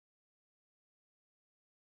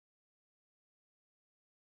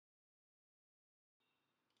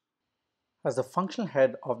As the functional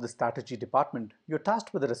head of the strategy department, you're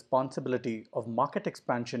tasked with the responsibility of market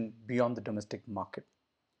expansion beyond the domestic market.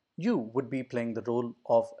 You would be playing the role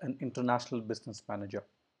of an international business manager.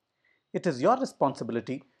 It is your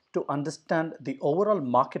responsibility to understand the overall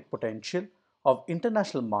market potential of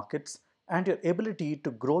international markets and your ability to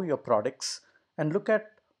grow your products and look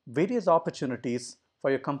at various opportunities for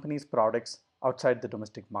your company's products outside the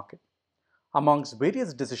domestic market. Amongst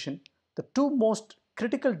various decisions, the two most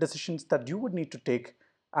critical decisions that you would need to take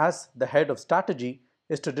as the head of strategy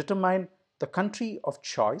is to determine the country of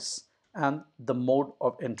choice and the mode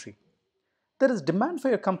of entry. There is demand for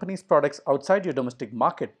your company's products outside your domestic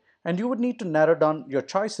market, and you would need to narrow down your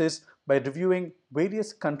choices by reviewing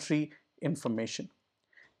various country information.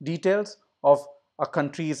 Details of a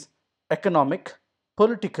country's economic,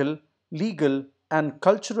 political, legal, and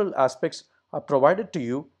cultural aspects are provided to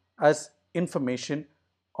you as information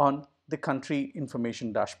on the country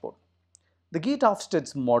information dashboard. The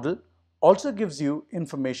Geet-Hofstad's model also gives you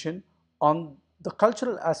information on the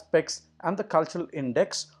cultural aspects and the cultural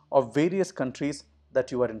index of various countries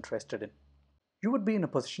that you are interested in. You would be in a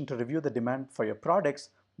position to review the demand for your products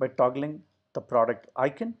by toggling the product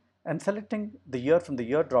icon and selecting the year from the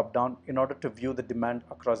year drop-down in order to view the demand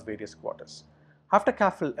across various quarters. After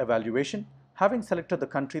careful evaluation, having selected the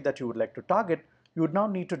country that you would like to target, you would now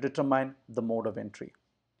need to determine the mode of entry.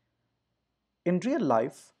 In real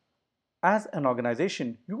life, as an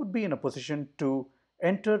organization, you would be in a position to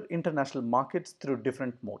enter international markets through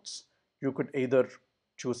different modes. You could either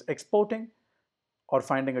choose exporting or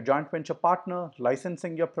finding a joint venture partner,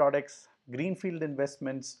 licensing your products, greenfield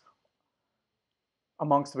investments,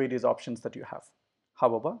 amongst various options that you have.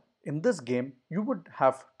 However, in this game, you would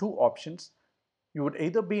have two options. You would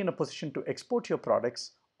either be in a position to export your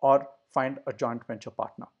products or find a joint venture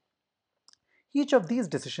partner. Each of these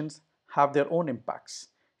decisions have their own impacts.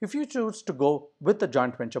 If you choose to go with a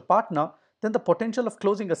joint venture partner, then the potential of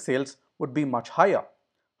closing a sales would be much higher.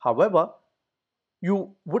 However,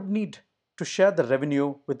 you would need to share the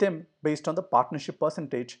revenue with him based on the partnership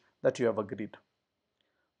percentage that you have agreed.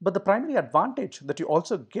 But the primary advantage that you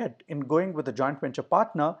also get in going with a joint venture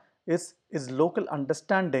partner is local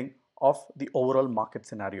understanding of the overall market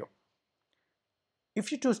scenario.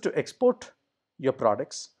 If you choose to export your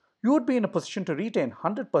products, you would be in a position to retain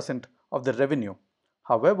 100% of the revenue.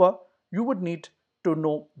 However, you would need to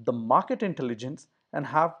know the market intelligence and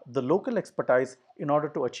have the local expertise in order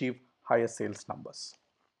to achieve higher sales numbers.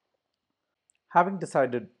 Having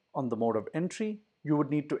decided on the mode of entry, you would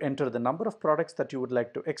need to enter the number of products that you would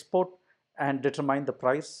like to export and determine the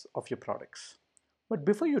price of your products. But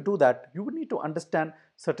before you do that, you would need to understand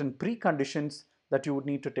certain preconditions that you would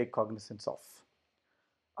need to take cognizance of.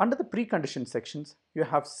 Under the precondition sections, you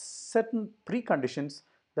have certain preconditions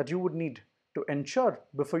that you would need to ensure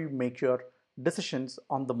before you make your decisions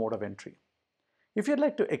on the mode of entry. If you'd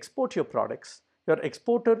like to export your products, your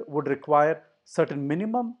exporter would require certain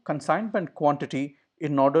minimum consignment quantity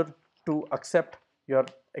in order to accept your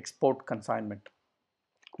export consignment.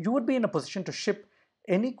 You would be in a position to ship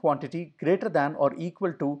any quantity greater than or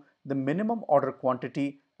equal to the minimum order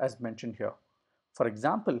quantity as mentioned here. For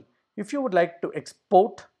example, if you would like to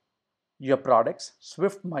export your products,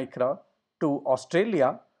 Swift Micra, to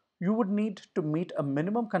Australia, you would need to meet a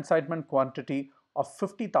minimum consignment quantity of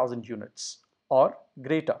 50,000 units or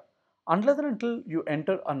greater. Unless and until you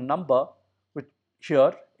enter a number which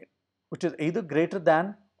here, which is either greater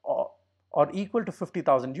than or equal to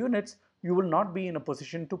 50,000 units, you will not be in a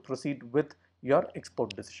position to proceed with your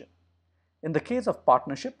export decision. In the case of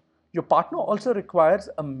partnership, your partner also requires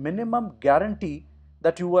a minimum guarantee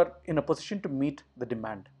that you are in a position to meet the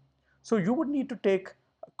demand. So you would need to take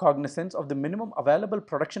cognizance of the minimum available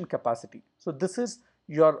production capacity. So this is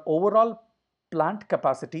your overall plant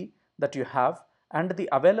capacity that you have and the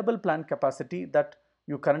available plant capacity that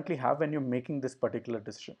you currently have when you're making this particular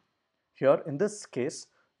decision. Here in this case,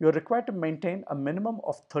 you're required to maintain a minimum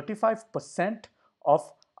of 35%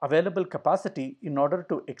 of available capacity in order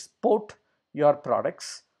to export your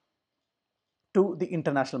products to the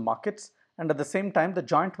international markets, and at the same time the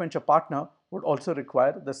joint venture partner would also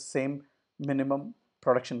require the same minimum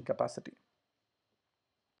production capacity.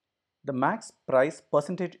 The max price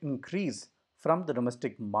percentage increase from the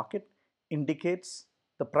domestic market indicates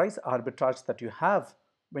the price arbitrage that you have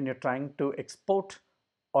when you're trying to export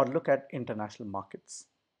or look at international markets.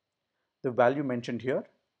 The value mentioned here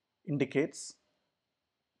indicates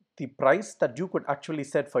the price that you could actually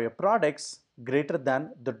set for your products greater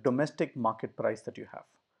than the domestic market price that you have.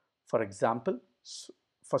 For example,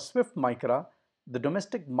 for Swift Micra, the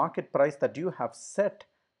domestic market price that you have set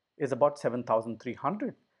is about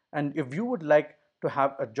 7,300, and if you would like to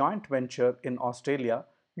have a joint venture in Australia,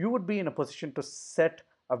 you would be in a position to set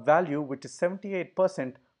a value which is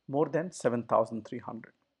 78% more than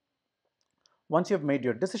 7,300. Once you've made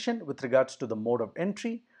your decision with regards to the mode of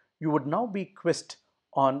entry, you would now be quizzed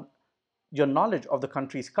on your knowledge of the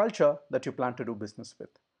country's culture that you plan to do business with.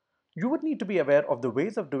 You would need to be aware of the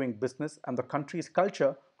ways of doing business and the country's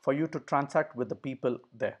culture for you to transact with the people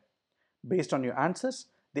there. Based on your answers,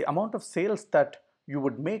 the amount of sales that you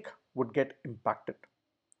would make would get impacted.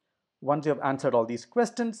 Once you have answered all these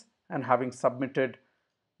questions and having submitted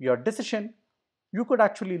your decision, you could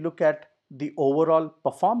actually look at the overall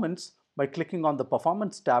performance by clicking on the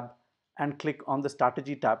Performance tab and click on the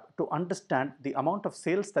Strategy tab to understand the amount of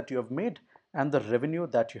sales that you have made and the revenue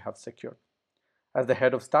that you have secured. As the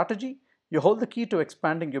head of strategy, you hold the key to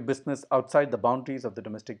expanding your business outside the boundaries of the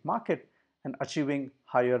domestic market and achieving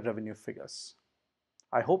higher revenue figures.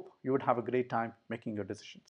 I hope you would have a great time making your decisions.